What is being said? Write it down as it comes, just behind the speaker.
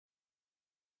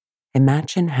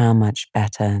Imagine how much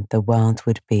better the world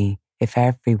would be if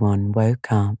everyone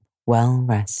woke up well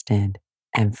rested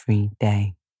every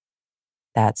day.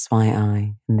 That's why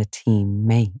I and the team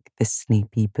make the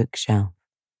Sleepy Bookshelf.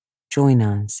 Join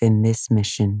us in this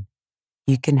mission.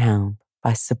 You can help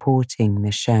by supporting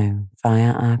the show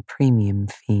via our premium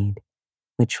feed,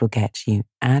 which will get you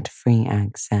ad-free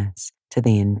access to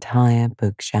the entire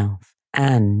bookshelf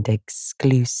and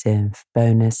exclusive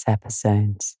bonus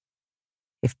episodes.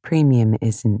 If premium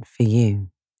isn't for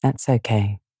you, that's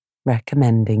okay.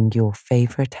 Recommending your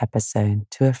favorite episode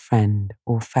to a friend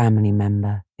or family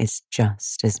member is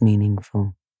just as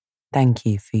meaningful. Thank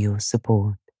you for your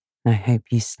support, and I hope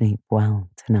you sleep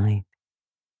well tonight.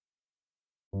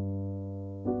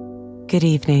 Good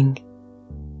evening,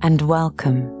 and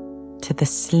welcome to the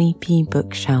Sleepy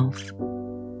Bookshelf,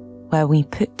 where we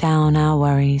put down our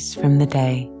worries from the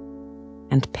day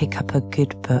and pick up a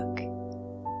good book.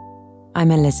 I'm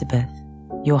Elizabeth,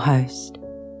 your host.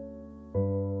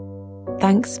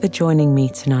 Thanks for joining me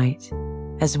tonight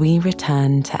as we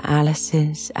return to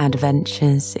Alice's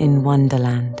Adventures in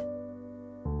Wonderland.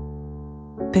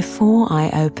 Before I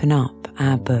open up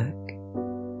our book,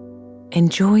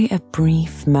 enjoy a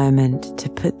brief moment to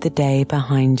put the day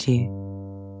behind you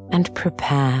and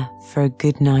prepare for a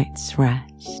good night's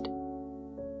rest.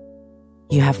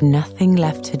 You have nothing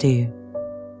left to do.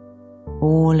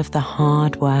 All of the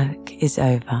hard work is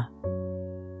over,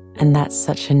 and that's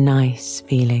such a nice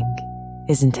feeling,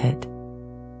 isn't it?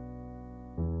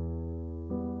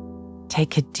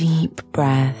 Take a deep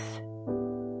breath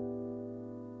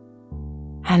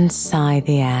and sigh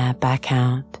the air back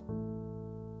out,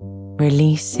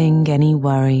 releasing any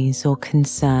worries or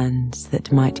concerns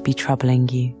that might be troubling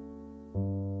you.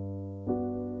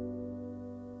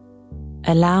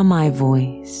 Allow my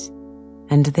voice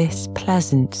and this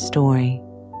pleasant story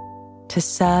to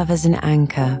serve as an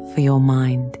anchor for your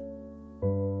mind,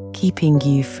 keeping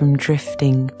you from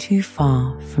drifting too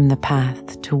far from the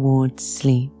path towards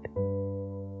sleep.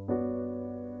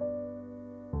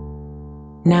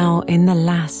 Now, in the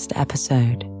last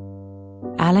episode,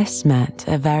 Alice met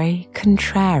a very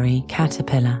contrary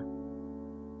caterpillar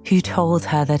who told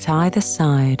her that either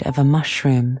side of a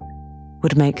mushroom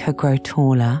would make her grow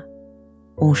taller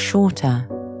or shorter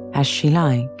as she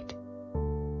liked.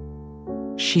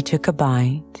 She took a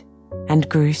bite and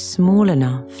grew small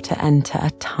enough to enter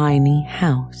a tiny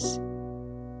house.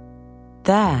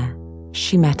 There,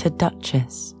 she met a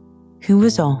duchess who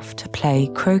was off to play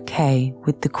croquet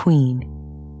with the queen,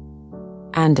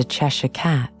 and a Cheshire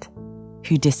cat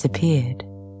who disappeared.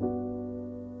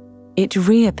 It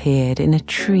reappeared in a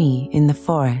tree in the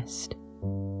forest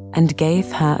and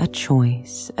gave her a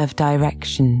choice of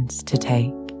directions to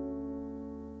take.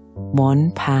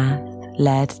 One path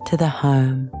led to the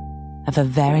home of a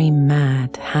very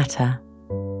mad hatter.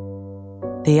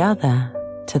 The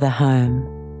other to the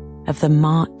home of the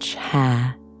March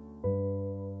Hare.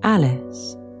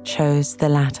 Alice chose the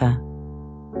latter.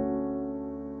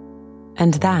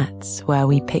 And that's where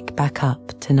we pick back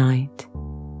up tonight,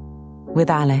 with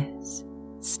Alice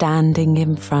standing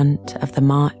in front of the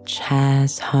March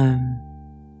Hare's home.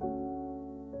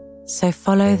 So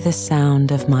follow the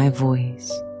sound of my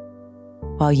voice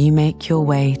while you make your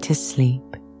way to sleep,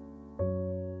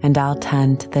 and I'll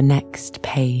turn to the next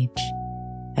page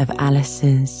of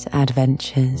Alice's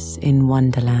Adventures in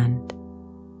Wonderland.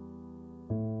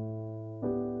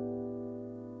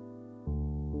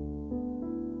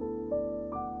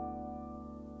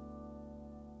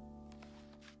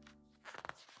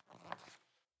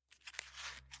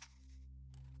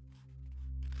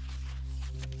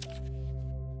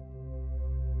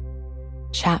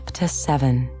 Chapter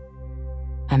 7.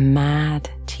 A Mad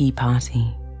Tea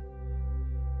Party.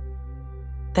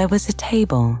 There was a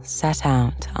table set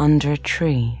out under a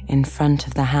tree in front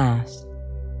of the house,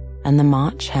 and the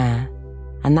March Hare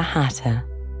and the Hatter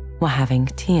were having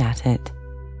tea at it.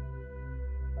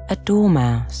 A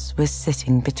dormouse was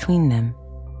sitting between them,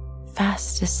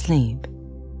 fast asleep,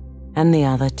 and the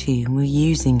other two were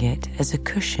using it as a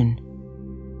cushion,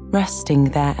 resting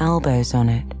their elbows on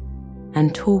it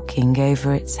and talking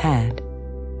over its head.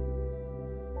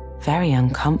 Very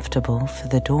uncomfortable for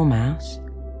the dormouse,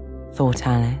 thought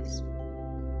Alice.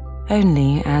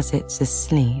 Only as it's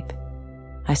asleep,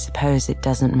 I suppose it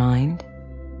doesn't mind.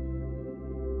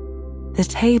 The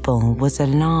table was a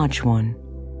large one,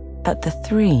 but the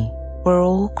three were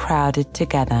all crowded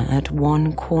together at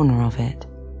one corner of it.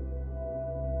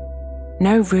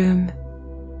 "No room,"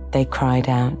 they cried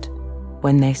out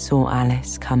when they saw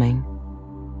Alice coming.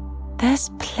 "There's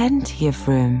plenty of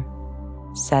room,"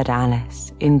 said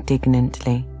Alice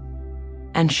indignantly.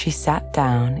 and she sat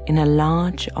down in a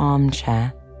large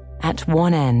armchair at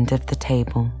one end of the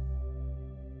table.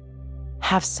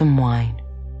 "Have some wine,"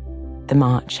 the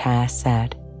March Hare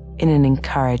said in an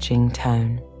encouraging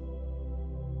tone.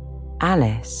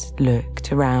 Alice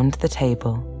looked around the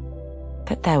table,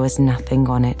 but there was nothing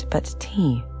on it but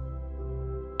tea.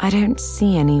 "I don't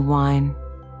see any wine,"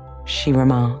 she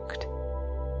remarked.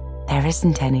 "There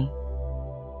isn't any,"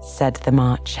 said the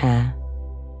March Hare.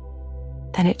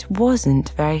 "Then it wasn't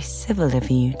very civil of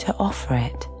you to offer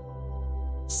it,"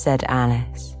 said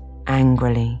Alice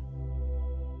angrily.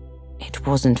 "It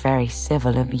wasn't very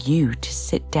civil of you to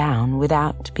sit down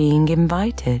without being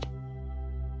invited,"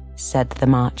 said the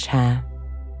March Hare.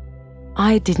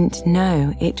 "I didn't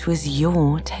know it was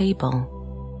your table,"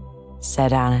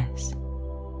 said Alice.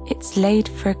 "It's laid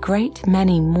for a great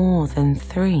many more than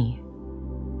 3.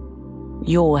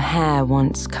 "Your hair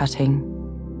wants cutting,"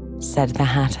 said the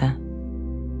Hatter.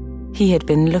 He had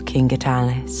been looking at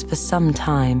Alice for some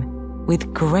time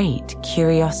with great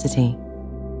curiosity,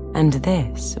 and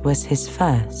this was his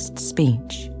first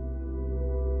speech.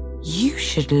 "You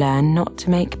should learn not to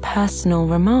make personal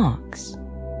remarks,"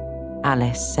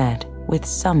 Alice said with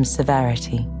some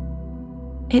severity.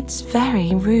 "It's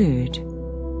very rude."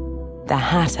 The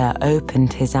Hatter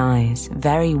opened his eyes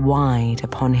very wide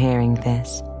upon hearing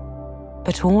this,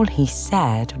 but all he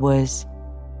said was,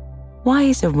 "Why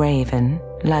is a raven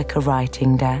like a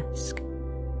writing desk?"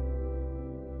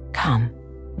 "Come,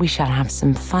 we shall have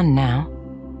some fun now,"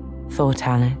 thought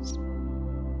Alice.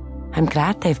 "I'm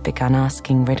glad they've begun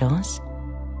asking riddles.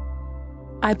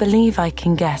 I believe I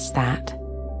can guess that,"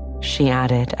 she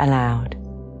added aloud.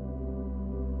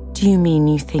 "Do you mean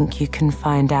you think you can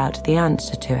find out the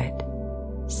answer to it?"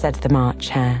 said the March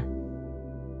Hare.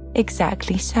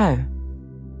 "Exactly so,"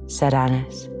 said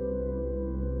Alice.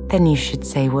 "Then you should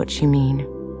say what you mean,"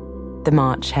 the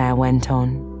March Hare went on.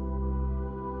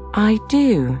 "I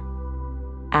do,"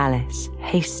 Alice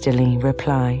hastily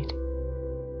replied.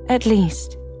 At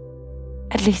least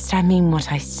I mean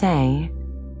what I say.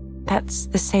 That's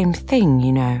the same thing,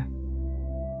 you know."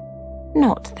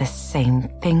 "Not the same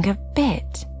thing a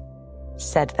bit,"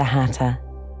 said the Hatter.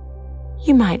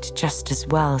 "You might just as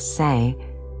well say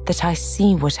that I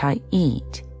see what I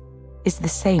eat is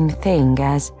the same thing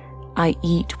as I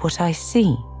eat what I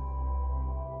see."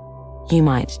 "You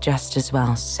might just as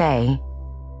well say,"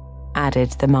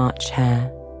 added the March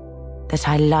Hare, "that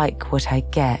I like what I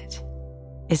get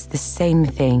is the same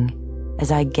thing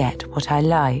as I get what I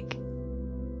like."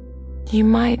 "You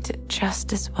might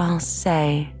just as well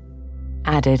say,"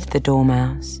 added the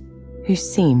Dormouse, who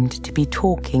seemed to be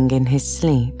talking in his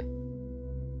sleep,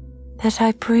 "that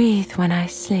I breathe when I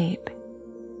sleep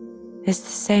is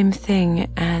the same thing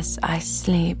as I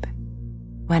sleep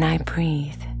when I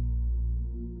breathe."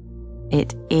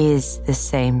 "It is the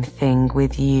same thing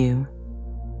with you,"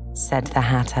 said the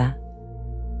Hatter.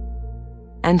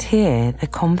 And here the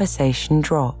conversation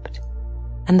dropped,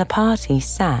 and the party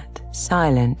sat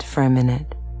silent for a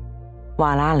minute,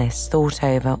 while Alice thought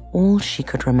over all she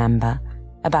could remember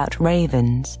about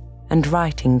ravens and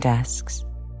writing desks,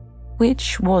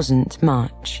 which wasn't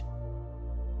much.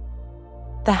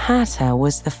 The Hatter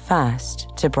was the first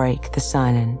to break the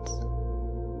silence.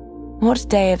 "What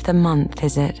day of the month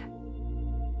is it?"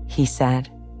 he said,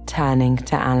 turning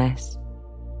to Alice.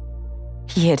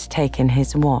 He had taken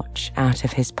his watch out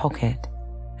of his pocket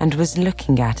and was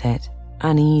looking at it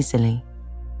uneasily,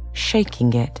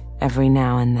 shaking it every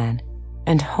now and then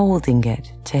and holding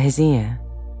it to his ear.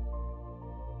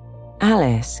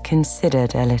 Alice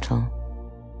considered a little,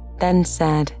 then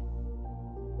said,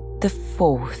 "The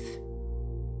 4th.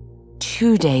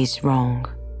 2 days wrong,"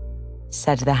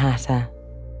 said the Hatter.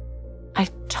 "I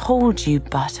told you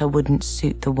butter wouldn't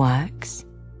suit the works,"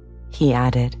 he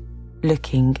added,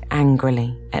 looking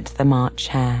angrily at the March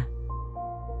Hare.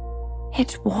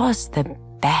 "It was the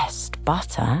best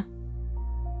butter,"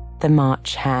 the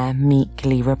March Hare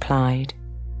meekly replied.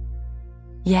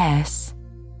 "Yes,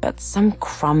 but some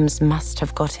crumbs must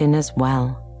have got in as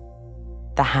well,"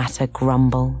 the Hatter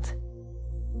grumbled.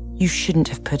 "You shouldn't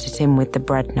have put it in with the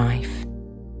bread knife."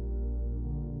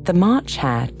 The March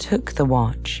Hare took the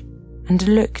watch and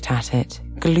looked at it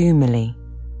gloomily.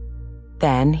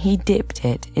 Then he dipped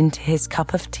it into his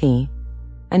cup of tea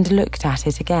and looked at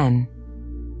it again.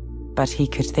 But he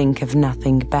could think of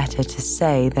nothing better to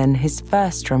say than his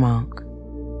first remark.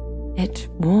 "It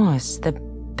was the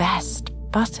best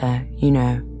butter, you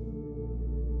know."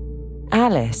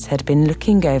 Alice had been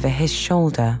looking over his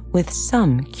shoulder with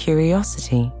some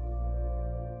curiosity.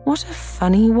 "What a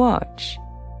funny watch,"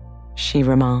 she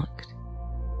remarked.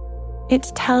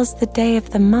 "It tells the day of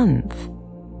the month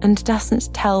and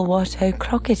doesn't tell what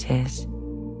o'clock it is.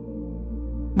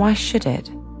 Why should it?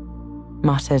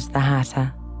 Muttered the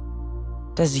Hatter.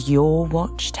 Does your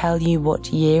watch tell you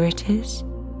what year it is?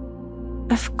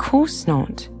 Of course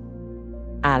not,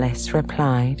 Alice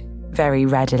replied very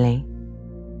readily.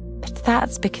 But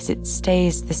that's because it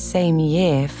stays the same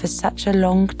year for such a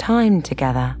long time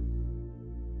together.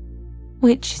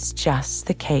 Which is just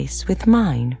the case with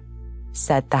mine,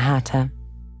 said the Hatter.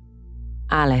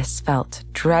 Alice felt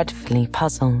dreadfully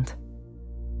puzzled.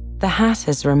 The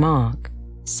Hatter's remark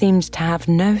seemed to have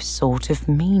no sort of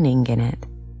meaning in it,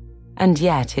 and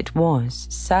yet it was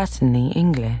certainly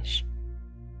English.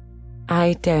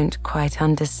 I don't quite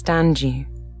understand you,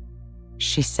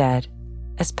 she said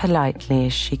as politely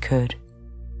as she could.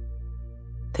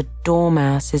 The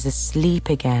Dormouse is asleep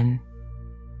again,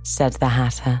 said the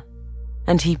Hatter,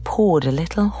 and he poured a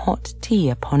little hot tea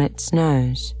upon its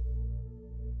nose.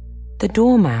 The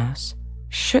Dormouse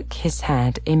shook his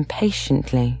head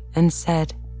impatiently and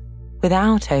said,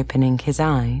 without opening his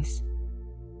eyes,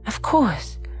 Of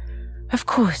course,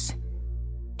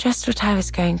 just what I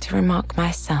was going to remark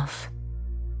myself.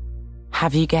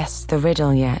 Have you guessed the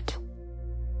riddle yet?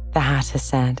 The Hatter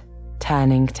said,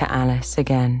 turning to Alice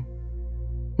again.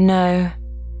 No,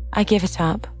 I give it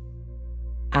up,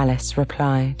 Alice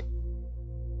replied.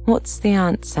 What's the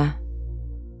answer?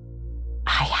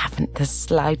 I haven't the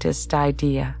slightest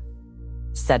idea,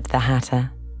 said the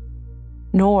Hatter.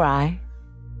 Nor I,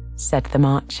 said the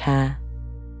March Hare.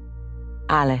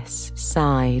 Alice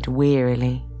sighed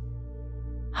wearily.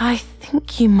 I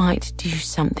think you might do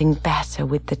something better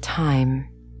with the time,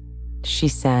 she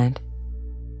said,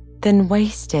 than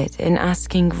waste it in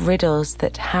asking riddles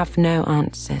that have no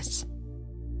answers.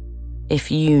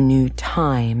 If you knew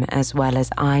time as well as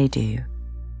I do,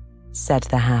 said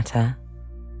the Hatter,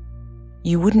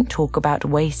 you wouldn't talk about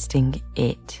wasting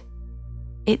it.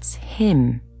 It's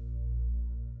him.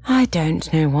 I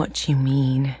don't know what you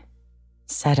mean,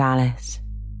 said Alice.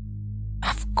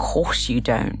 Of course you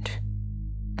don't,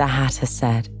 the Hatter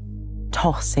said,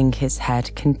 tossing his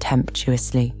head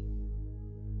contemptuously.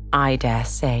 I dare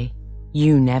say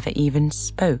you never even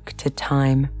spoke to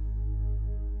time.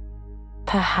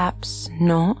 Perhaps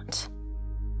not,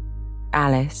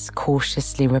 Alice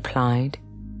cautiously replied.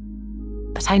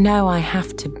 But I know I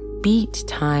have to beat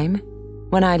time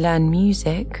when I learn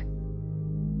music.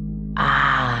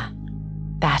 Ah,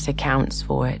 that accounts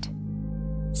for it,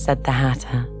 said the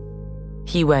Hatter.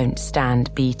 He won't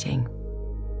stand beating.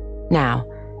 Now,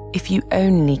 if you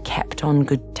only kept on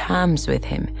good terms with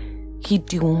him, he'd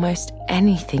do almost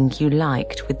anything you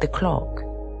liked with the clock.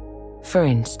 For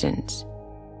instance,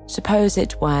 suppose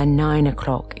it were 9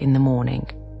 o'clock in the morning,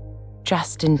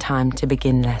 just in time to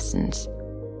begin lessons.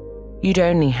 You'd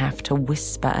only have to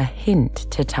whisper a hint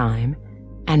to time,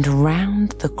 and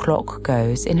round the clock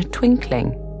goes in a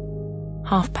twinkling.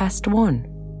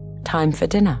 1:30, time for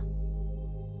dinner.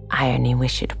 I only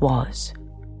wish it was,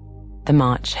 the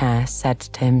March Hare said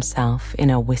to himself in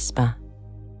a whisper.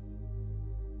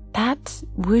 That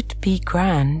would be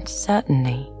grand,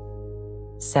 certainly,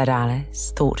 said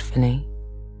Alice thoughtfully.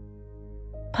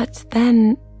 But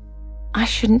then I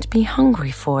shouldn't be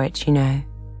hungry for it, you know.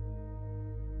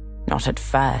 Not at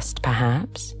first,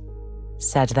 perhaps,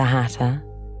 said the Hatter,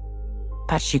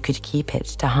 but you could keep it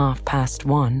to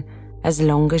 1:30 as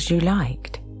long as you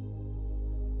liked.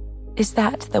 Is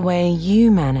that the way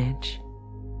you manage?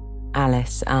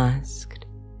 Alice asked.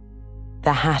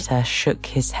 The Hatter shook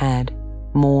his head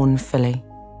mournfully.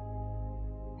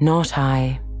 Not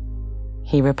I,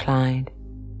 he replied.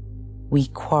 We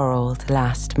quarrelled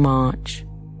last March,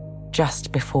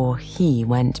 just before he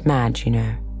went mad, you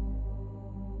know.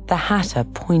 The Hatter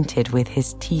pointed with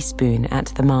his teaspoon at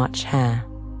the March Hare.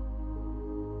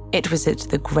 It was at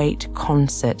the great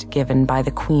concert given by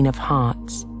the Queen of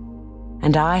Hearts,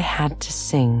 and I had to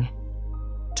sing,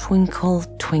 Twinkle,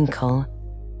 twinkle,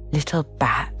 little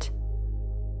bat,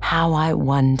 how I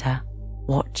wonder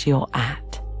what you're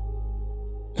at.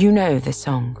 You know the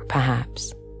song,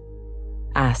 perhaps?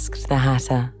 Asked the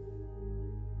Hatter.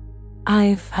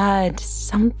 I've heard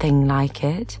something like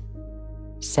it,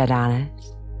 said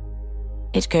Alice.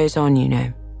 It goes on, you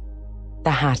know,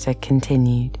 the Hatter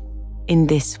continued, in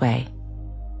this way.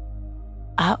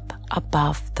 Up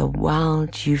above the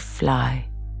world you fly,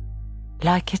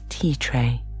 like a tea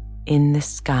tray in the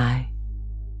sky.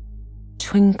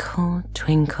 Twinkle,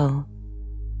 twinkle.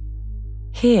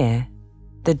 Here,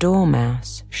 the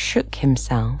Dormouse shook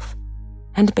himself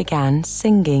and began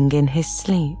singing in his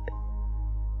sleep.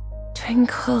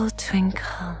 Twinkle,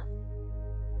 twinkle,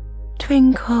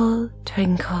 twinkle,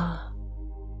 twinkle,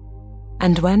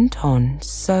 and went on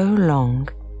so long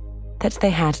that they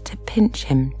had to pinch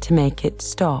him to make it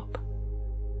stop.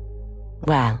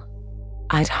 "Well,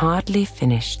 I'd hardly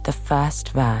finished the first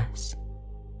verse,"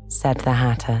 said the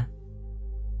Hatter,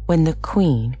 when the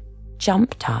Queen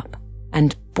jumped up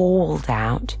and bawled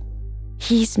out,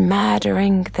 "He's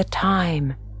murdering the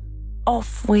time!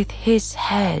 Off with his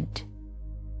head!"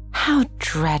 "How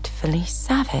dreadfully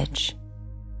savage!"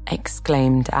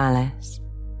 exclaimed Alice.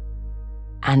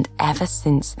 "And ever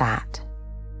since that,"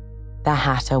 the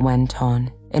Hatter went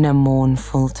on in a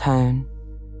mournful tone,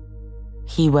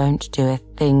 "he won't do a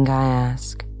thing I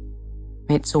ask.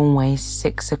 It's always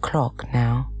 6 o'clock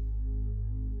now."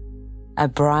 A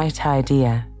bright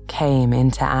idea came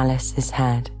into Alice's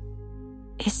head.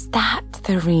 "Is that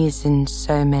the reason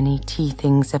so many tea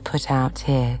things are put out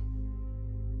here?"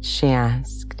 she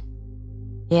asked.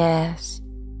 "Yes,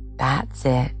 that's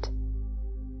it,"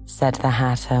 said the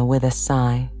Hatter with a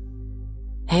sigh.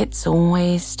 "It's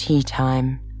always tea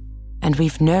time, and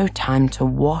we've no time to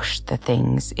wash the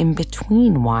things in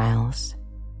between whiles."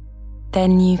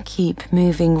 "Then you keep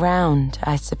moving round,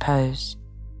 I suppose,"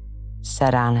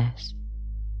 said Alice.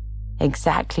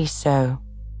 "Exactly so,"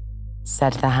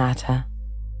 said the Hatter,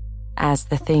 "as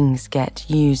the things get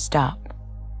used up."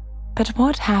 "But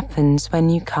what happens when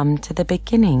you come to the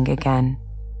beginning again?"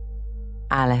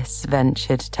 Alice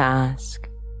ventured to ask.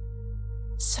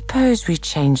 "Suppose we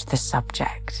change the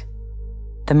subject,"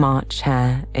 the March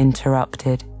Hare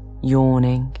interrupted,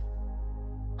 yawning.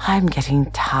 "I'm getting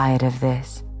tired of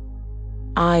this.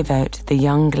 I vote the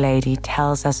young lady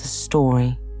tells us a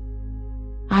story."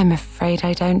 "I'm afraid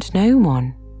I don't know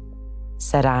one,"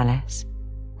 said Alice,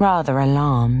 rather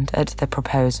alarmed at the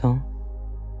proposal.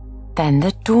 "Then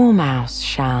the Dormouse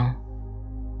shall,"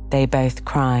 they both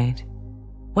cried.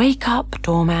 "Wake up,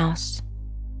 Dormouse!"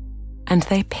 And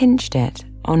they pinched it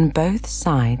on both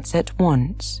sides at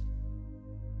once.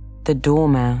 The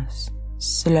Dormouse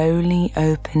slowly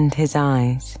opened his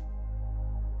eyes.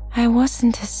 "I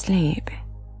wasn't asleep,"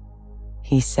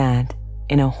 he said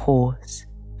in a hoarse,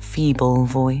 feeble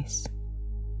voice.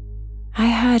 "I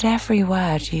heard every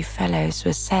word you fellows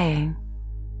were saying."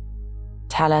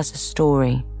 "Tell us a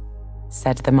story,"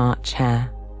 said the March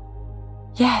Hare.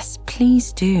 "Yes,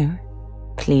 please do,"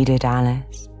 pleaded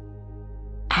Alice.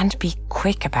 "And be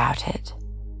quick about it,"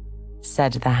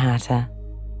 said the Hatter,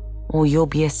 "or you'll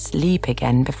be asleep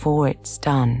again before it's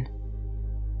done."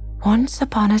 "Once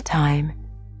upon a time,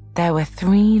 there were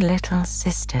 3 little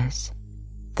sisters,"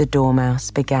 the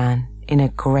Dormouse began in a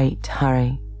great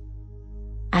hurry.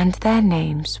 "And their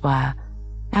names were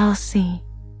Elsie,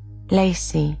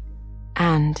 Lacey,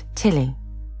 and Tilly.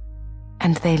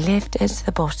 And they lived at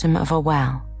the bottom of a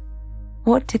well."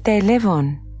 "What did they live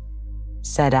on?"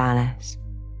 said Alice,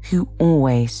 who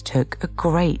always took a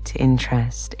great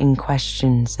interest in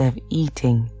questions of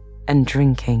eating and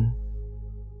drinking.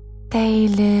 "They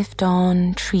lived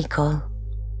on treacle,"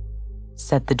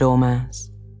 said the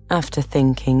Dormouse, after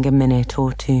thinking a minute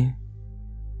or two.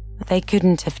 "They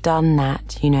couldn't have done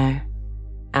that, you know,"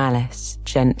 Alice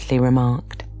gently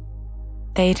remarked.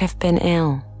 "They'd have been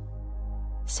ill."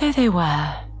 "So they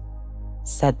were,"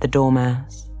 said the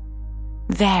Dormouse.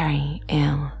 "Very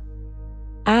ill."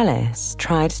 Alice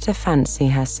tried to fancy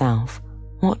herself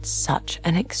what such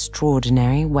an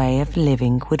extraordinary way of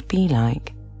living would be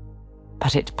like,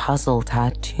 but it puzzled her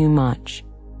too much,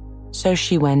 so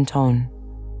she went on.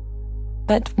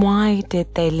 "But why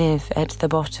did they live at the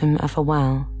bottom of a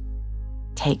well?"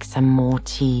 "Take some more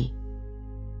tea,"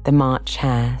 the March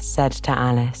Hare said to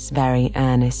Alice very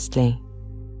earnestly.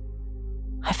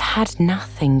 "I've had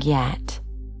nothing yet,"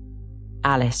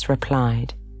 Alice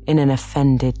replied in an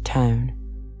offended tone.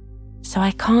 "So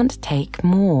I can't take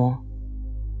more."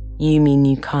 "You mean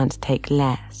you can't take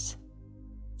less?"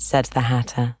 said the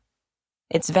Hatter.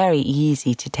 "It's very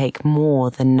easy to take more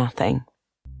than nothing."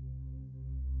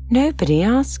 "Nobody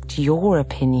asked your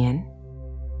opinion,"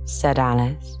 said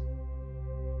Alice.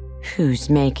 "Who's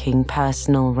making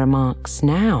personal remarks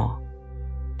now?"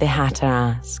 the Hatter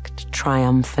asked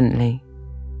triumphantly.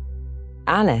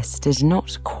 Alice did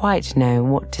not quite know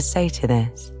what to say to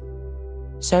this,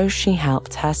 so she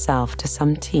helped herself to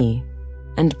some tea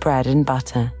and bread and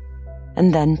butter,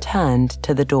 and then turned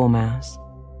to the Dormouse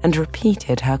and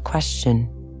repeated her question.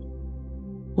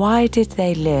 Why did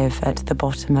they live at the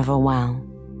bottom of a well?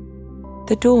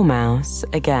 The Dormouse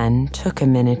again took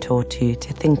a minute or two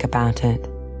to think about it,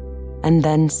 and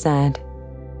then said,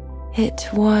 "It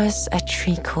was a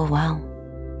treacle well."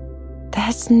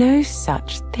 "There's no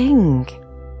such thing,"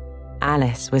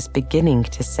 Alice was beginning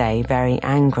to say very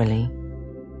angrily,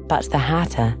 but the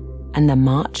Hatter and the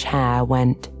March Hare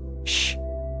went, "Shh,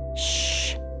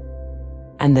 shh,"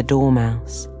 and the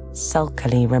Dormouse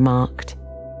sulkily remarked,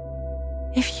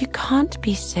 "If you can't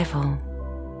be civil,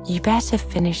 you better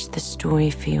finish the story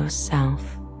for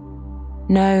yourself."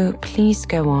 "No, please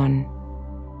go on,"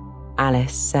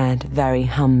 Alice said very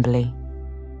humbly.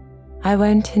 "I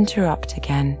won't interrupt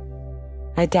again.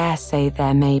 I dare say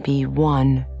there may be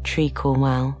one treacle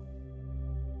well."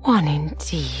 "One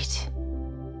indeed,"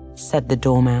 said the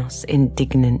Dormouse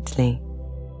indignantly.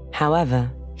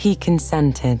 However, he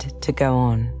consented to go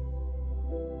on.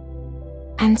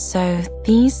 "And so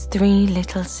these three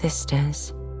little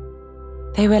sisters,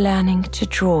 they were learning to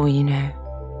draw, you know."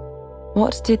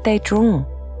 "What did they draw?"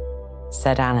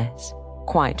 said Alice,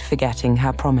 quite forgetting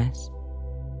her promise.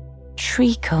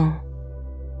 "Treacle,"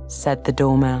 said the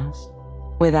Dormouse,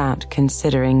 without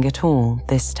considering at all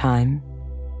this time.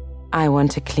 "I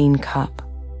want a clean cup,"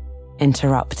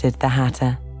 interrupted the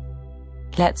Hatter.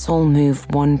 "Let's all move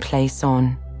one place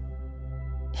on."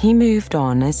 He moved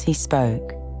on as he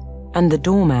spoke, and the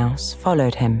Dormouse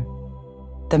followed him.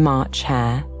 The March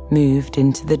Hare moved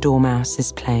into the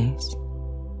Dormouse's place,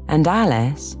 and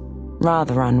Alice,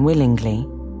 rather unwillingly,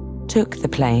 took the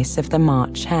place of the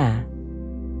March Hare.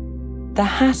 The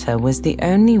Hatter was the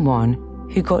only one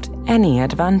who got any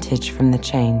advantage from the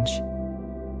change,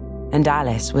 and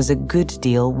Alice was a good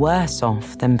deal worse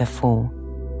off than before,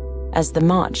 as the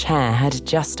March Hare had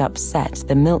just upset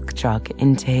the milk jug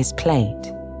into his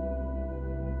plate.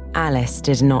 Alice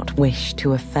did not wish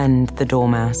to offend the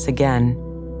Dormouse again,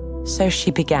 so she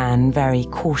began very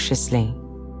cautiously.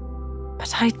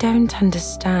 "But I don't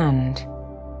understand.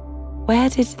 Where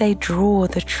did they draw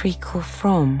the treacle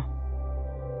from?"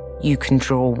 "You can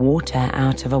draw water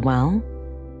out of a well,"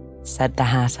 said the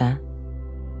Hatter.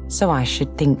 "So I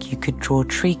should think you could draw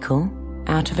treacle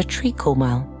out of a treacle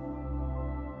well."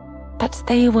 "But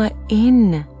they were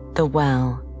in the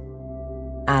well,"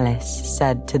 Alice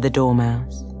said to the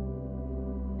Dormouse.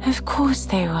 "Of course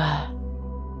they were,"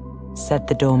 said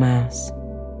the Dormouse.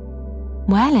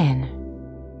 "Well in."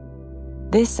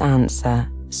 This answer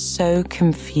so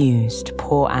confused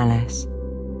poor Alice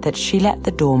that she let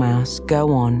the Dormouse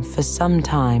go on for some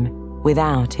time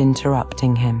without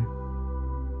interrupting him.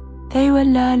 "They were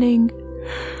learning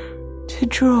to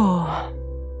draw,"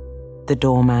 the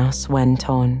Dormouse went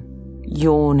on,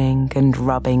 yawning and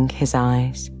rubbing his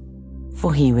eyes,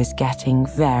 for he was getting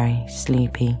very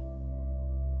sleepy.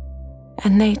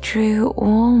 "And they drew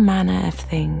all manner of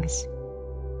things,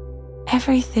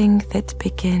 everything that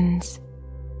begins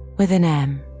with an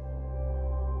M."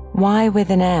 "Why with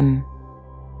an M?"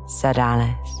 said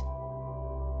Alice.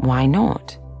 "Why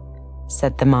not?"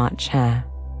 said the March Hare.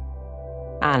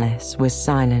 Alice was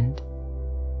silent.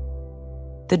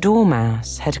 The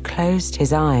Dormouse had closed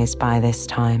his eyes by this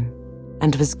time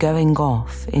and was going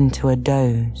off into a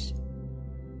doze.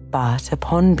 But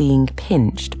upon being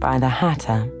pinched by the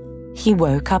Hatter, he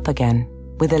woke up again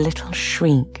with a little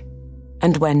shriek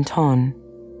and went on.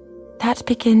 "That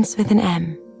begins with an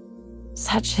M,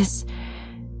 such as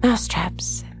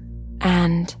mousetraps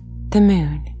and the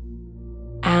moon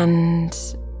and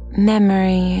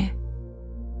memory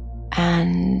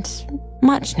and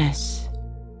muchness.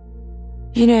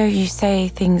 You know, you say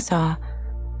things are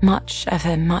much of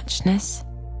a muchness.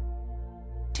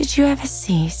 Did you ever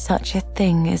see such a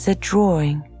thing as a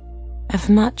drawing of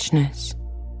muchness?"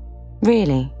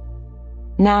 "Really?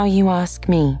 Now you ask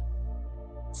me,"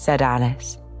 said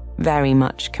Alice, very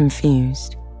much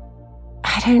confused.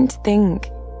 "I don't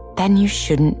think." "Then you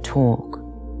shouldn't talk,"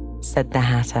 said the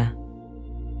Hatter.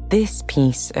 This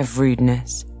piece of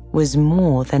rudeness was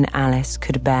more than Alice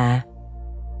could bear.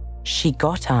 She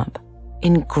got up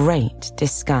in great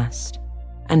disgust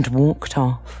and walked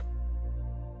off.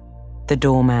 The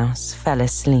Dormouse fell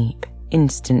asleep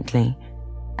instantly,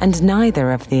 and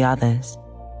neither of the others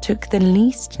took the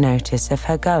least notice of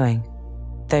her going,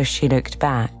 though she looked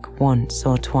back once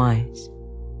or twice,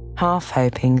 half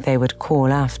hoping they would call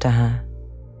after her.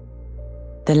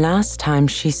 The last time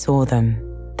she saw them,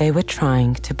 they were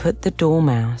trying to put the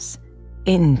Dormouse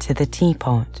into the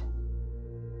teapot.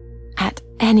 "At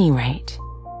any rate,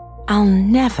 I'll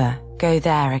never go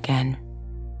there again,"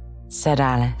 said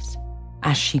Alice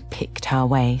as she picked her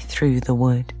way through the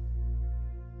wood.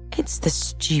 "It's the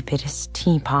stupidest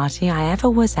tea party I ever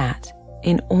was at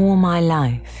in all my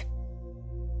life."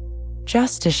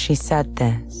 Just as she said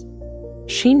this,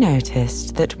 she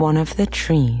noticed that one of the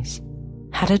trees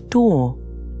had a door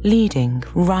leading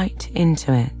right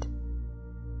into it.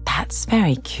 "That's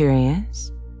very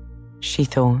curious," she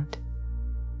thought.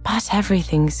 "But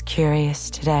everything's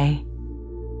curious today.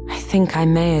 I think I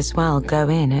may as well go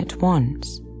in at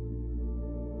once."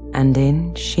 And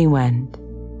in she went.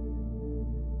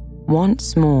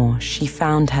 Once more she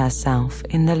found herself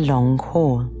in the long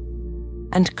hall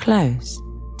and close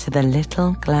to the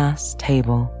little glass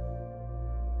table.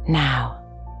 "Now,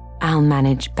 I'll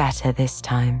manage better this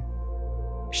time,"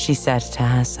 she said to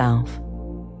herself,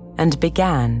 and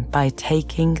began by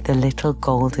taking the little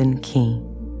golden key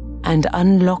and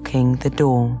unlocking the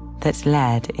door that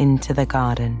led into the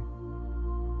garden.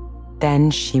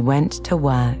 Then she went to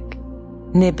work,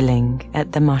 nibbling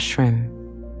at the mushroom.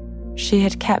 She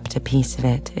had kept a piece of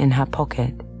it in her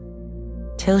pocket,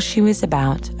 till she was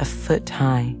about a foot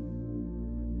high.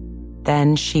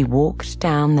 Then she walked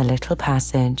down the little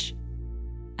passage,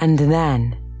 and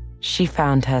then she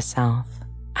found herself,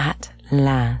 at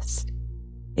last,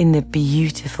 in the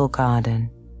beautiful garden,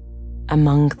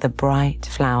 among the bright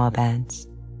flower beds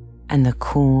and the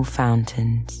cool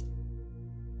fountains.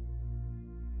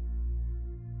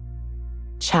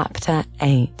 Chapter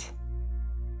 8.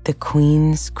 The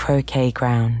Queen's Croquet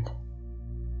Ground.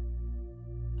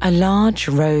 A large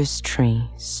rose tree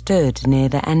stood near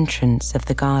the entrance of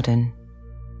the garden.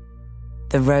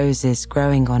 The roses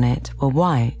growing on it were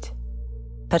white,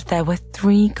 but there were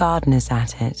 3 gardeners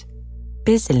at it,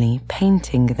 busily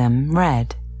painting them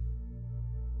red.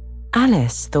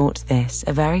 Alice thought this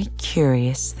a very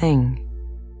curious thing,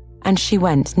 and she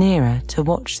went nearer to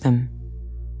watch them.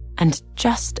 And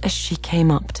just as she came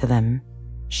up to them,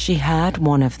 she heard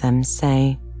one of them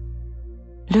say,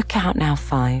 "Look out now,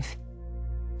 Five.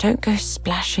 Don't go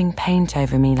splashing paint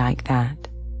over me like that."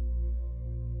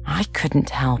 "I couldn't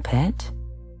help it,"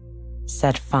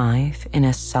 said Five in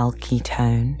a sulky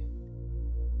tone.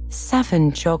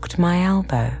 "Seven jogged my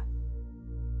elbow."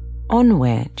 On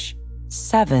which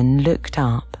 7 looked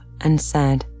up and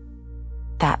said,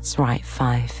 "That's right,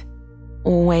 Five.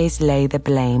 Always lay the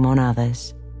blame on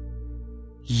others."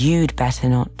 "You'd better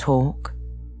not talk,"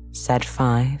 said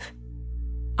 5.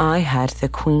 "I heard the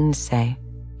Queen say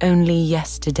only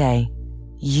yesterday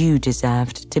you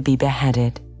deserved to be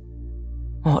beheaded."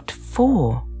 "What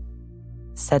for?"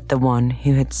 said the one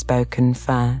who had spoken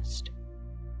first.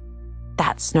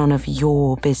 "That's none of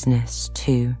your business,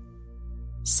 too,"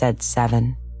 said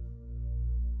 7.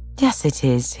 "Yes, it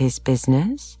is his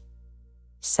business,"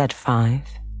 said 5.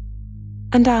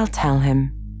 "And I'll tell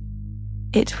him.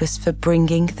 It was for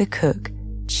bringing the cook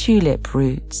tulip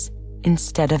roots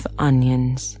instead of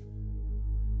onions."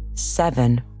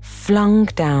 7 flung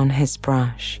down his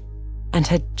brush and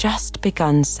had just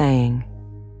begun saying,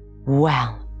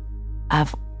 "Well,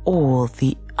 of all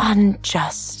the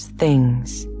unjust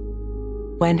things,"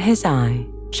 when his eye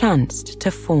chanced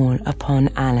to fall upon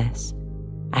Alice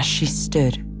as she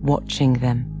stood watching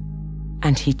them,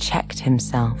 and he checked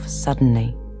himself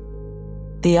suddenly.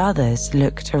 The others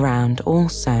looked around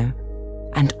also,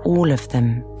 and all of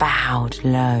them bowed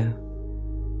low.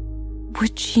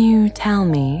 "Would you tell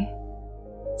me,"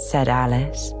 said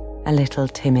Alice a little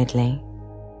timidly,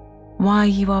 "why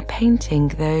you are painting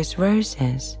those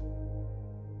roses?"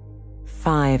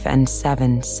 5 and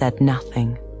 7 said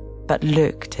nothing, but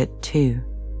looked at 2.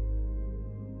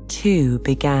 2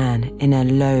 began in a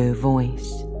low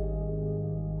voice.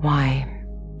 "Why,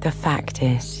 the fact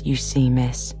is, you see,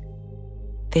 miss,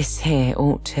 this here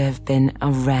ought to have been a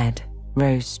red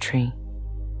rose tree,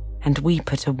 and we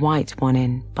put a white one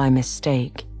in by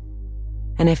mistake,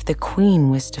 and if the Queen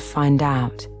was to find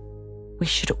out, we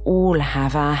should all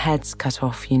have our heads cut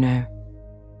off, you know.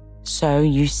 So,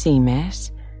 you see,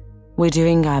 miss, we're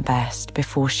doing our best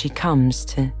before she comes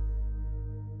to—"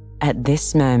 At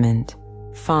this moment,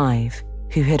 5,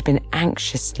 who had been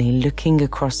anxiously looking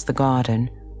across the garden,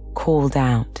 called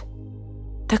out,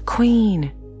 "The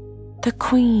Queen! The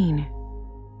Queen!"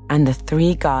 And the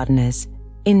 3 gardeners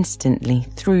instantly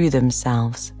threw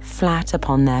themselves flat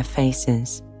upon their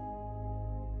faces.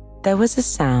 There was a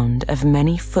sound of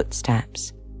many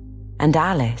footsteps, and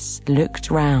Alice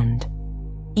looked round,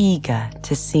 eager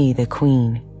to see the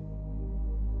Queen.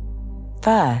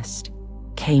 First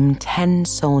came 10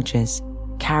 soldiers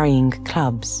carrying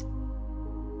clubs.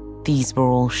 These were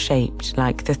all shaped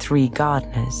like the 3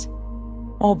 gardeners,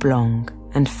 oblong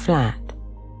and flat,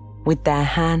 with their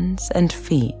hands and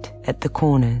feet at the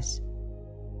corners.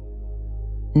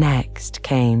 Next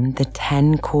came the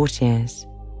 10 courtiers.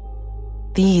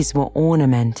 These were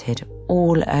ornamented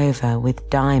all over with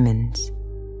diamonds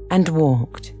and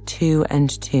walked 2 and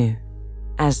 2,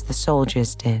 as the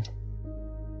soldiers did.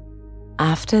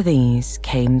 After these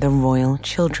came the royal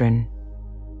children.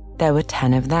 There were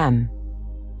 10 of them,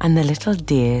 and the little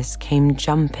dears came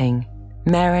jumping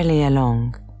merrily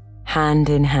along, hand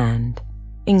in hand,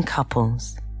 in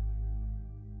couples.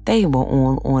 They were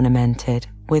all ornamented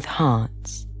with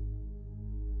hearts.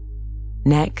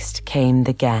 Next came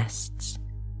the guests,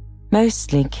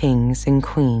 mostly kings and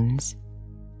queens,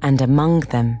 and among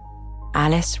them,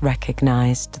 Alice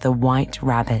recognized the White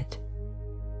Rabbit.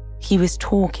 He was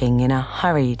talking in a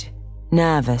hurried,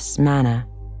 nervous manner,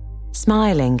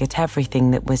 smiling at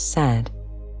everything that was said,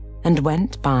 and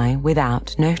went by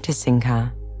without noticing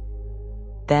her.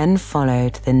 Then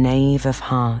followed the Knave of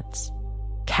Hearts,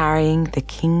 carrying the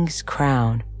king's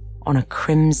crown on a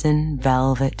crimson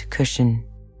velvet cushion.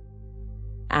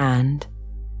 And,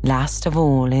 last of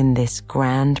all in this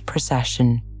grand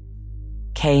procession,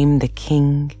 came the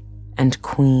King and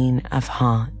Queen of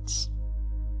Hearts.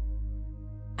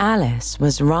 Alice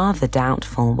was rather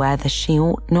doubtful whether she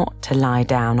ought not to lie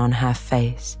down on her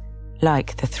face,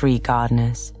 like the three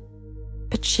gardeners,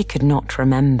 but she could not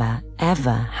remember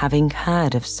ever having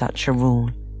heard of such a rule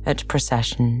at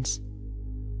processions.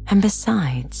 And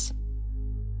besides,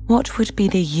 what would be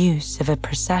the use of a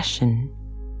procession,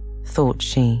 thought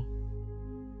she,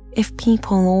 if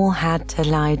people all had to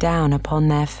lie down upon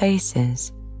their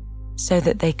faces so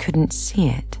that they couldn't see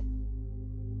it?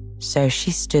 So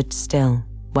she stood still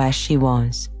where she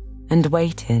was and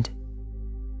waited.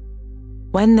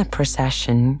 When the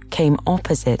procession came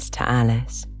opposite to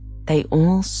Alice, they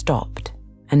all stopped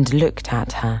and looked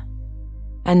at her,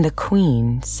 and the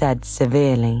Queen said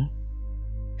severely,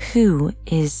 "Who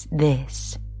is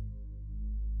this?"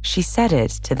 She said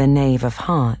it to the Knave of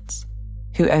Hearts,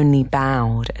 who only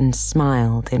bowed and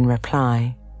smiled in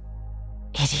reply.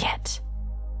 "Idiot,"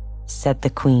 said the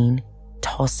Queen,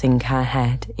 tossing her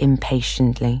head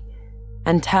impatiently,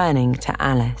 and turning to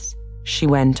Alice, she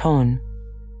went on,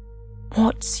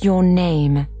 "What's your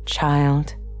name,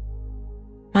 child?"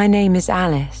 "My name is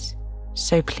Alice,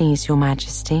 so please your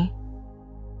Majesty,"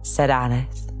 said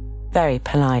Alice, very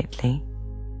politely.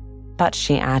 But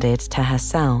she added to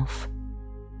herself,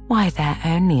 "Why, they're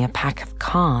only a pack of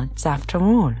cards after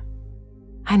all.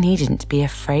 I needn't be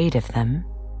afraid of them."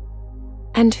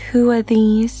 "And who are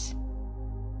these?"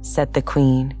 said the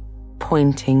Queen,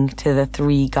 pointing to the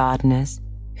three gardeners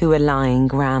who were lying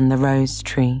round the rose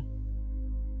tree.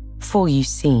 For you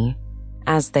see,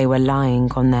 as they were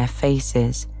lying on their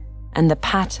faces, and the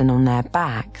pattern on their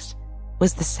backs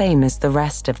was the same as the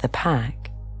rest of the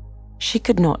pack, she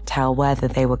could not tell whether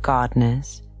they were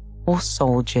gardeners, or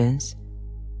soldiers,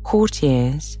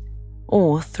 courtiers,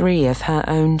 or three of her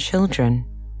own children.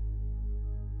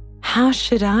 "How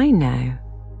should I know?"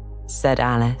 said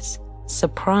Alice,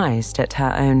 surprised at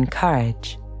her own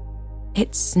courage.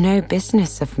 "It's no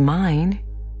business of mine."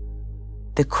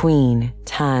 The Queen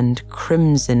turned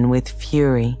crimson with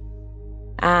fury,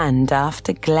 and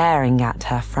after glaring at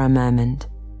her for a moment,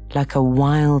 like a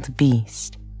wild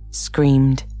beast,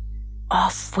 screamed,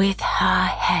 "Off with her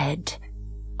head!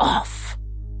 Off!"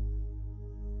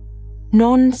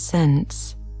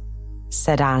 "Nonsense,"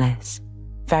 said Alice,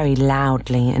 very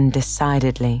loudly and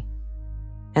decidedly,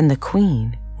 and the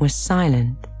Queen was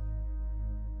silent.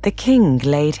 The King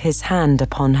laid his hand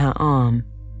upon her arm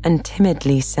and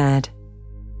timidly said,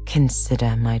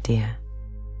 "Consider, my dear,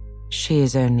 she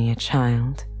is only a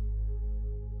child."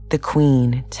 The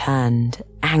Queen turned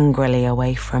angrily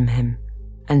away from him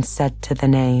and said to the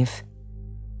Knave,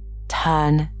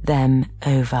 "Turn them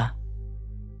over."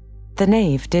 The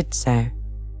Knave did so,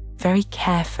 very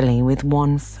carefully with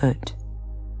one foot.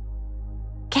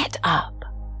 "Get up,"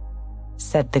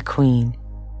 said the Queen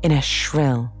in a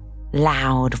shrill,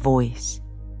 loud voice,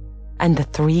 and the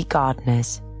three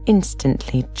gardeners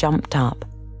instantly jumped up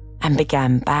and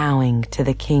began bowing to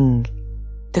the King,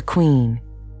 the Queen,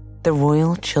 the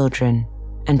royal children,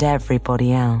 and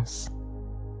everybody else.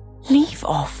 "Leave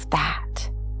off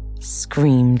that,"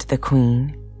 screamed the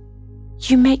Queen.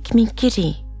 "You make me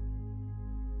giddy."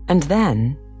 And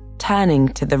then, turning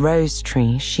to the rose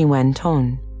tree, she went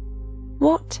on,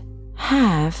 "What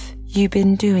have you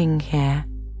been doing here?"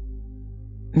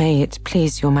 "May it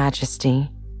please your Majesty,"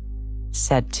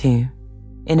 said Tu,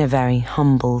 in a very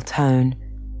humble tone,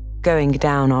 going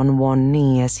down on one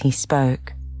knee as he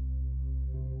spoke.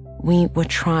 "We were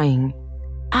trying—"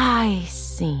 "I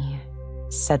see,"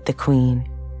 said the Queen,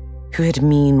 who had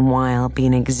meanwhile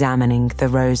been examining the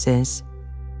roses.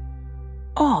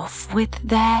 "Off with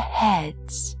their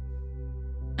heads."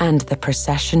 And the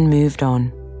procession moved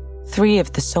on, three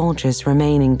of the soldiers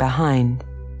remaining behind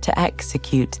to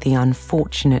execute the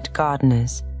unfortunate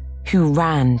gardeners who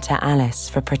ran to Alice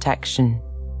for protection.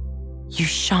 "You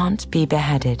shan't be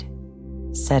beheaded,"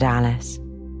 said Alice,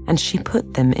 and she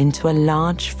put them into a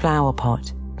large flower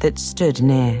pot that stood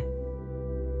near.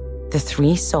 The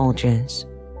three soldiers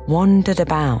wandered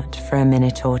about for a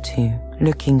minute or two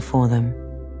looking for them,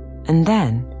 and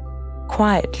then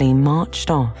quietly marched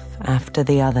off after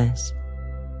the others.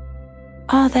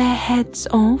 "Are their heads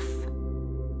off?"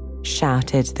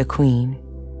 shouted the Queen.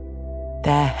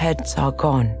 "Their heads are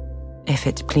gone, if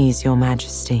it please your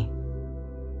Majesty,"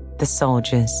 the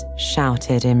soldiers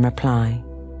shouted in reply.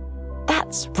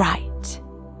 "That's right,"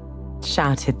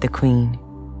 shouted the Queen.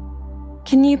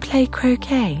 "Can you play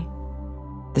croquet?"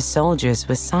 The soldiers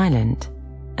were silent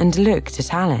and looked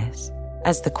at Alice,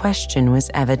 as the question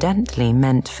was evidently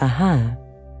meant for her.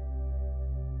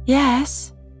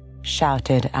 "Yes,"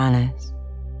 shouted Alice.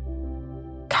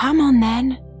 "Come on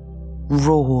then,"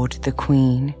 roared the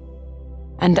Queen,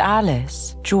 and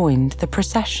Alice joined the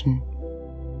procession,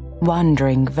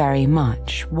 wondering very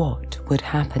much what would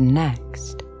happen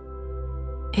next.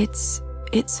 It's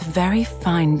a very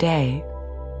fine day,"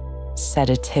 said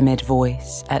a timid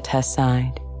voice at her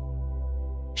side.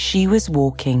 She was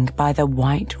walking by the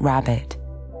White Rabbit,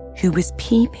 who was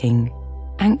peeping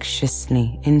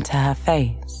anxiously into her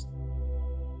face.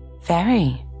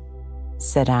 "Very,"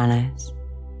 said Alice.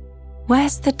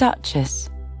 "Where's the Duchess?"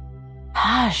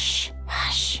 "Hush,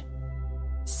 hush,"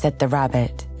 said the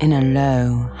rabbit in a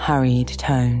low, hurried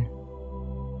tone.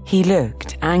 He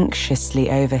looked anxiously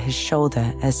over his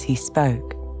shoulder as he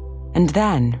spoke, and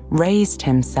then raised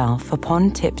himself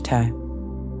upon tiptoe,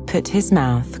 put his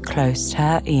mouth close to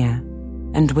her ear,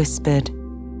 and whispered,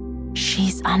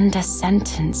 "She's under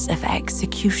sentence of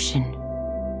execution."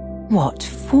 "What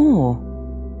for?"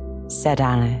 said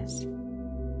Alice.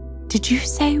 "Did you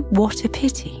say what a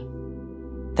pity?"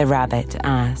 the rabbit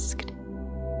asked.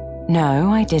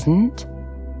 "No, I didn't,"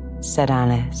 said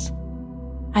Alice.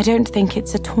 "I don't think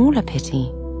it's at all a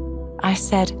pity. I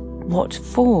said, what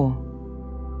for?"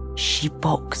 "She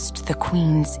boxed the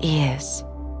Queen's ears,"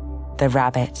 the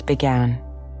rabbit began.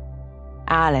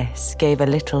 Alice gave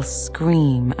a little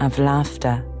scream of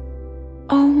laughter.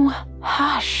 "Oh,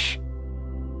 hush,"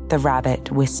 the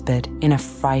rabbit whispered in a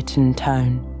frightened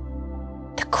tone.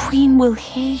 "The Queen will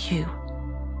hear you.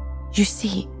 You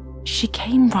see, she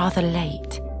came rather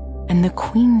late, and the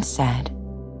Queen said—"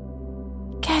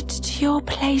 "Get to your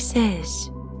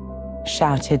places,"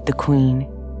 shouted the Queen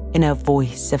in a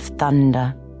voice of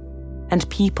thunder, and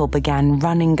people began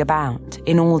running about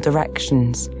in all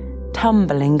directions,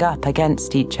 tumbling up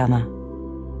against each other.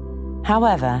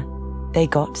 However, they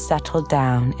got settled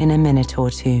down in a minute or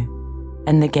two,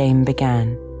 and the game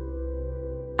began.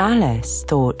 Alice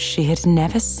thought she had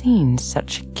never seen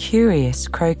such a curious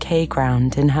croquet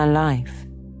ground in her life.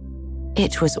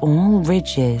 It was all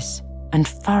ridges and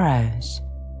furrows.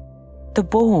 The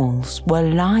balls were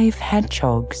live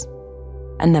hedgehogs,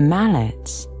 and the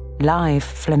mallets live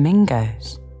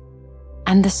flamingos,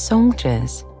 and the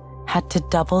soldiers had to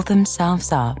double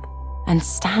themselves up and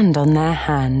stand on their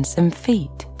hands and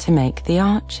feet to make the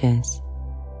arches.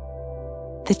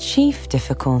 The chief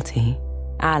difficulty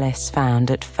Alice found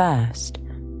at first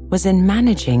was in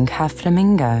managing her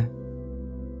flamingo.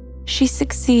 She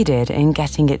succeeded in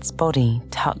getting its body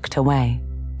tucked away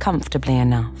comfortably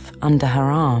enough under her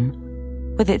arm,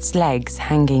 with its legs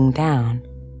hanging down,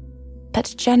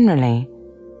 but generally,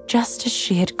 just as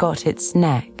she had got its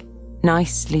neck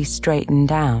nicely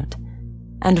straightened out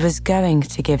and was going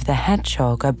to give the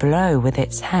hedgehog a blow with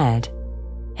its head,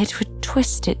 it would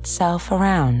twist itself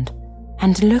around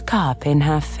and look up in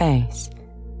her face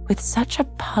with such a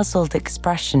puzzled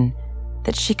expression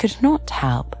that she could not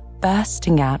help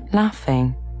bursting out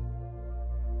laughing.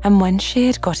 And when she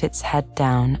had got its head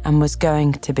down and was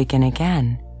going to begin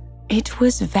again, it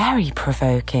was very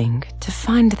provoking to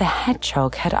find the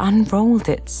hedgehog had unrolled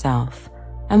itself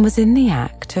and was in the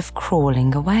act of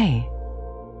crawling away.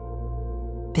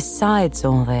 Besides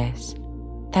all this,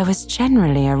 there was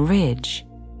generally a ridge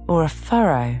or a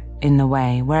furrow in the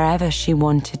way wherever she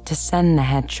wanted to send the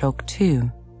hedgehog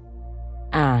to.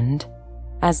 And,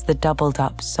 as the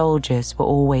doubled-up soldiers were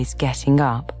always getting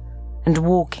up and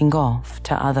walking off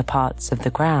to other parts of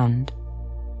the ground,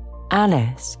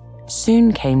 Alice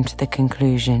soon came to the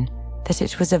conclusion that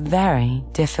it was a very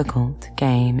difficult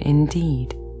game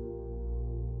indeed.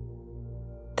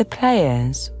 The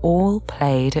players all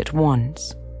played at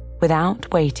once,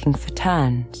 without waiting for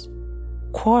turns,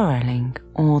 quarrelling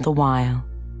all the while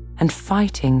and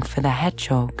fighting for the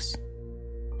hedgehogs.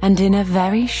 And in a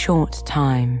very short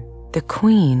time, the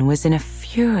Queen was in a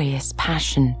furious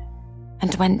passion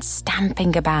and went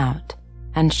stamping about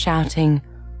and shouting,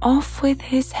 "Off with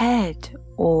his head,"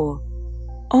 or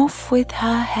 "Off with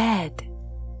her head,"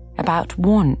 about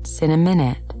once in a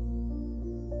minute.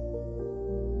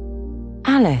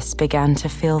 Alice began to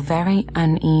feel very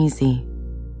uneasy.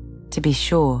 To be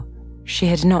sure, she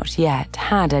had not yet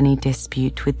had any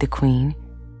dispute with the Queen,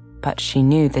 but she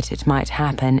knew that it might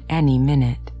happen any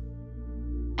minute.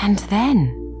 And then,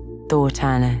 thought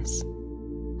Alice,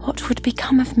 what would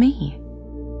become of me?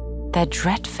 They're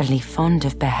dreadfully fond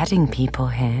of beheading people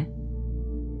here.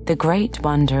 The great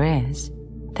wonder is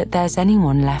that there's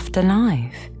anyone left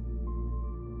alive."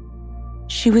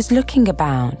 She was looking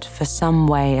about for some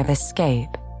way of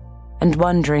escape and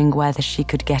wondering whether she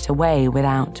could get away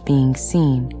without being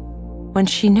seen when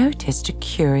she noticed a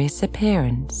curious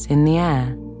appearance in the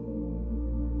air.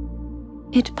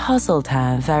 It puzzled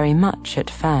her very much at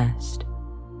first,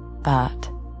 but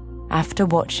after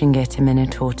watching it a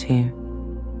minute or two,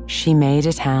 she made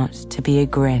it out to be a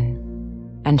grin,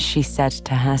 and she said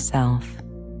to herself,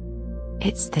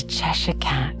 "It's the Cheshire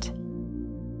Cat.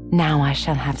 Now I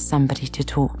shall have somebody to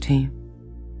talk to."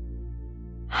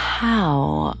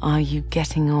 "How are you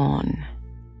getting on?"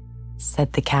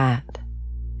 said the cat,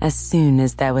 as soon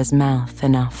as there was mouth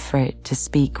enough for it to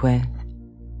speak with.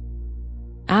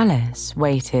 Alice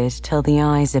waited till the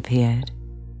eyes appeared,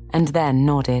 and then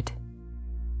nodded.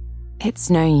 "It's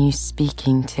no use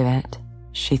speaking to it,"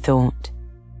 she thought,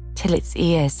 "till its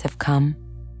ears have come,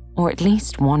 or at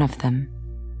least one of them."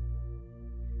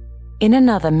 In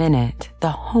another minute, the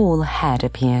whole head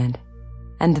appeared,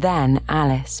 and then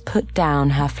Alice put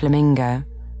down her flamingo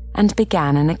and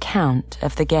began an account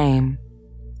of the game,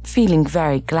 feeling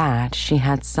very glad she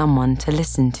had someone to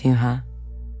listen to her.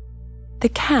 The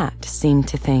cat seemed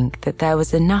to think that there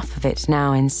was enough of it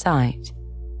now in sight,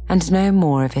 and no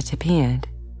more of it appeared.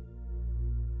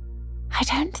 "I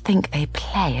don't think they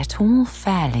play at all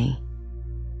fairly,"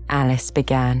 Alice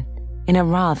began in a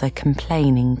rather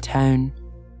complaining tone.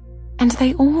 "And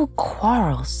they all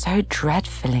quarrel so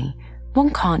dreadfully, one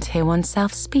can't hear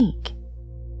oneself speak.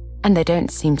 And they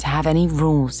don't seem to have any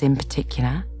rules in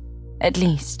particular. At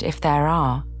least, if there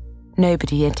are,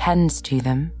 nobody attends to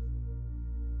them.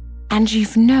 And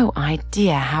you've no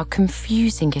idea how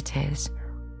confusing it is,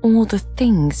 all the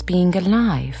things being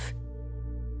alive.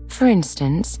 For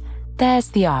instance, there's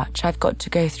the arch I've got to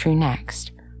go through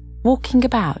next, walking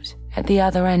about at the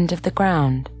other end of the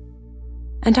ground.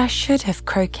 And I should have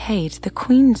croqueted the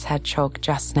Queen's hedgehog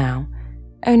just now,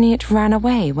 only it ran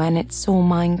away when it saw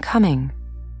mine coming."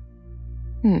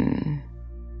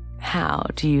 "How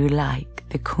do you like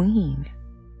the Queen?"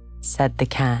 said the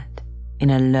cat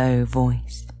in a low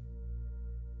voice.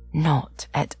 "Not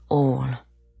at all,"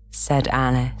 said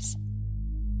Alice.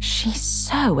 "She's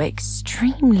so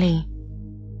extremely—"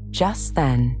 Just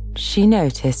then, she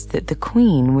noticed that the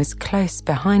Queen was close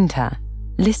behind her,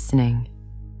 listening.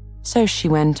 So she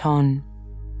went on,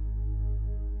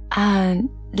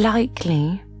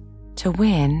 "Likely to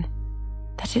win,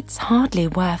 that it's hardly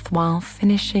worthwhile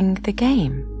finishing the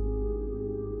game."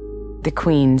 The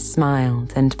Queen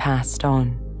smiled and passed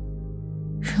on.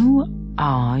 "Who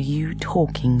are you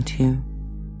talking to?"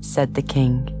 said the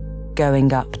King,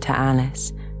 going up to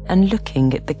Alice and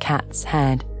looking at the cat's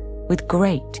head with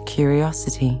great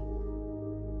curiosity.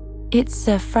 "It's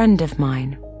a friend of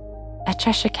mine, a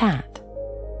Cheshire Cat,"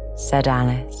 said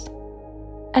Alice.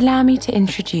 "Allow me to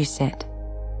introduce it."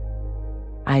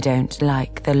 "I don't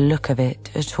like the look of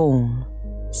it at all,"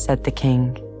 said the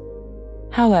King.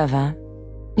 "However,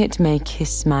 it may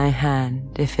kiss my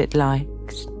hand if it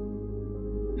likes."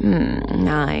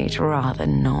 "I'd rather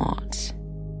not,"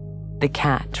 the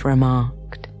cat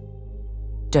remarked.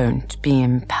 "Don't be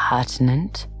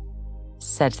impertinent,"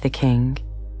 said the King,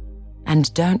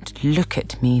 "and don't look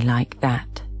at me like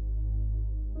that."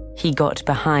 He got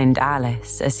behind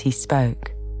Alice as he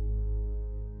spoke.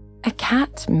 "A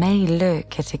cat may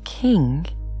look at a king,"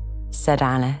 said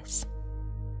Alice.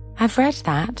 "I've read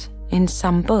that in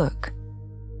some book,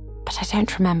 but I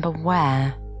don't remember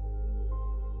where."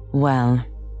 "Well,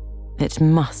 it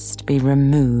must be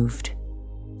removed,"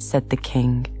 said the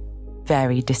King,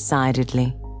 very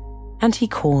decidedly, and he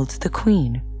called the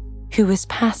Queen, who was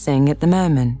passing at the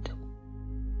moment.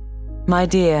 "My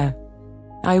dear,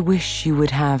 I wish you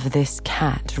would have this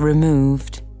cat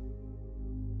removed."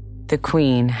 The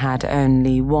Queen had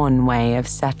only one way of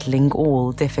settling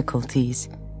all difficulties,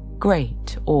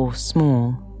 great or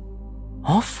small.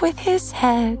 "Off with his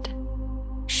head,"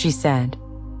 she said,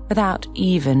 without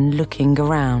even looking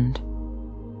around.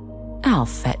 "I'll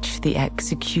fetch the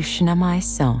executioner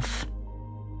myself,"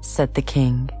 said the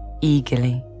King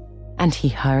eagerly, and he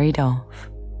hurried off.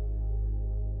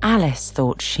 Alice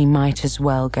thought she might as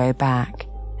well go back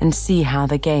and see how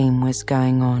the game was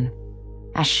going on,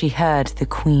 as she heard the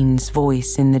Queen's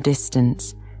voice in the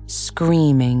distance,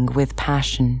 screaming with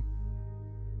passion.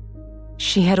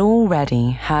 She had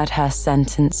already heard her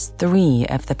sentence 3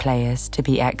 of the players to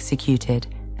be executed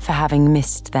for having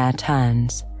missed their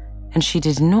turns, and she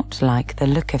did not like the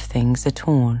look of things at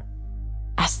all,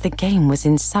 as the game was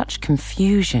in such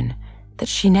confusion that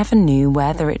she never knew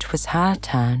whether it was her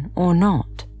turn or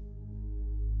not.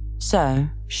 So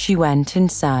she went in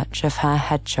search of her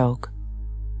hedgehog.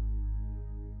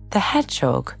 The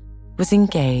hedgehog was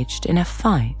engaged in a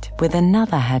fight with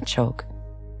another hedgehog,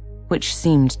 which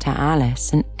seemed to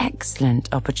Alice an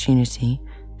excellent opportunity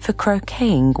for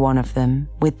croqueting one of them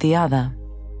with the other.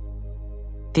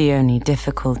 The only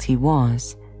difficulty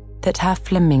was that her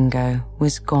flamingo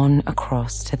was gone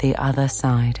across to the other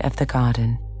side of the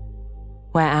garden,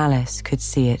 where Alice could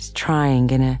see it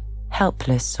trying in a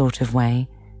helpless sort of way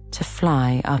to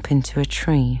fly up into a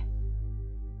tree.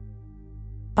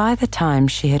 By the time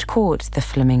she had caught the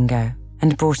flamingo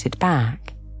and brought it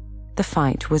back, the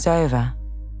fight was over,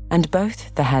 and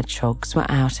both the hedgehogs were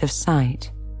out of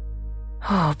sight.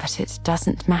 "Oh, but it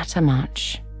doesn't matter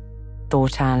much,"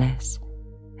 thought Alice,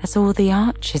 as all the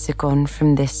arches are gone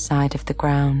from this side of the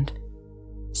ground.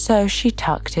 So she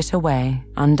tucked it away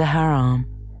under her arm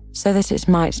so that it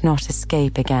might not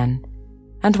escape again,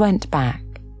 and went back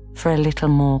for a little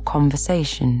more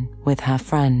conversation with her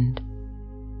friend.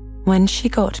 When she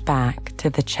got back to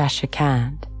the Cheshire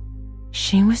Cat,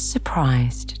 she was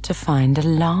surprised to find a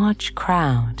large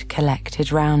crowd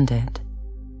collected round it.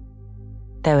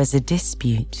 There was a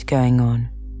dispute going on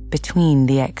between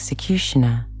the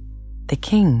executioner, the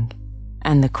king,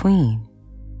 and the queen,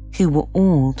 who were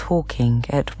all talking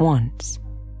at once,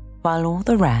 while all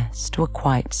the rest were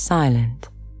quite silent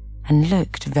and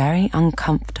looked very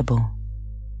uncomfortable.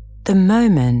 The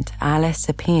moment Alice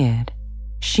appeared,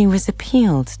 she was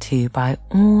appealed to by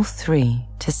all three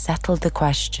to settle the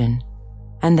question,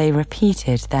 and they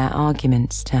repeated their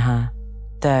arguments to her,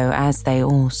 though as they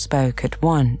all spoke at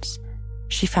once,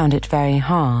 she found it very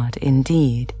hard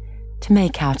indeed to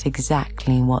make out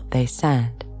exactly what they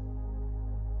said.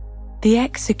 The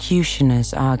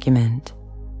executioner's argument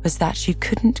was that you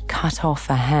couldn't cut off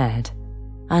a head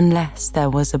unless there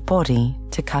was a body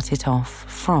to cut it off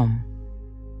from,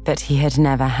 that he had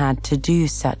never had to do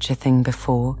such a thing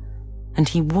before, and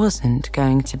he wasn't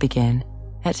going to begin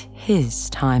at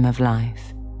his time of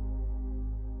life.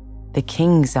 The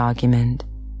king's argument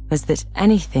was that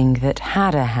anything that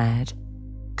had a head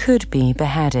could be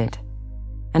beheaded,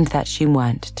 and that she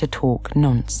weren't to talk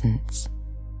nonsense.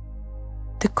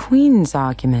 The queen's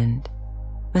argument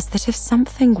was that if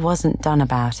something wasn't done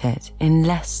about it in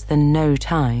less than no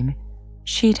time,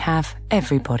 she'd have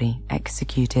everybody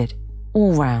executed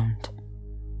all round.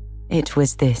 It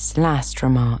was this last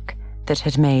remark that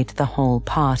had made the whole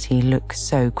party look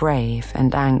so grave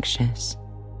and anxious.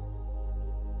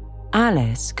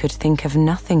 Alice could think of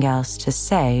nothing else to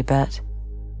say but,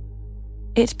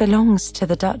 "It belongs to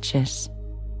the Duchess.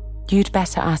 You'd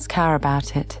better ask her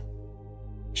about it.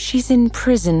 She's in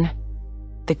prison,"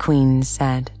 the Queen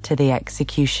said to the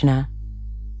executioner.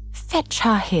 "Fetch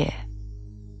her here."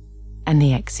 And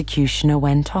the executioner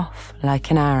went off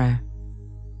like an arrow.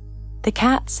 The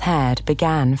cat's head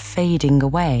began fading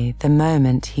away the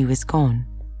moment he was gone,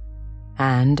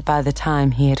 and by the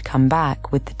time he had come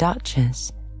back with the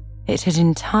Duchess, it had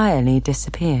entirely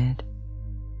disappeared.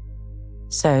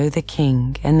 So the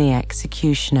king and the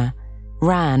executioner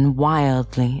ran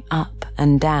wildly up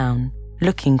and down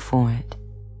looking for it,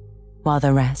 while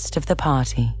the rest of the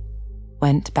party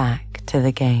went back to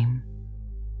the game.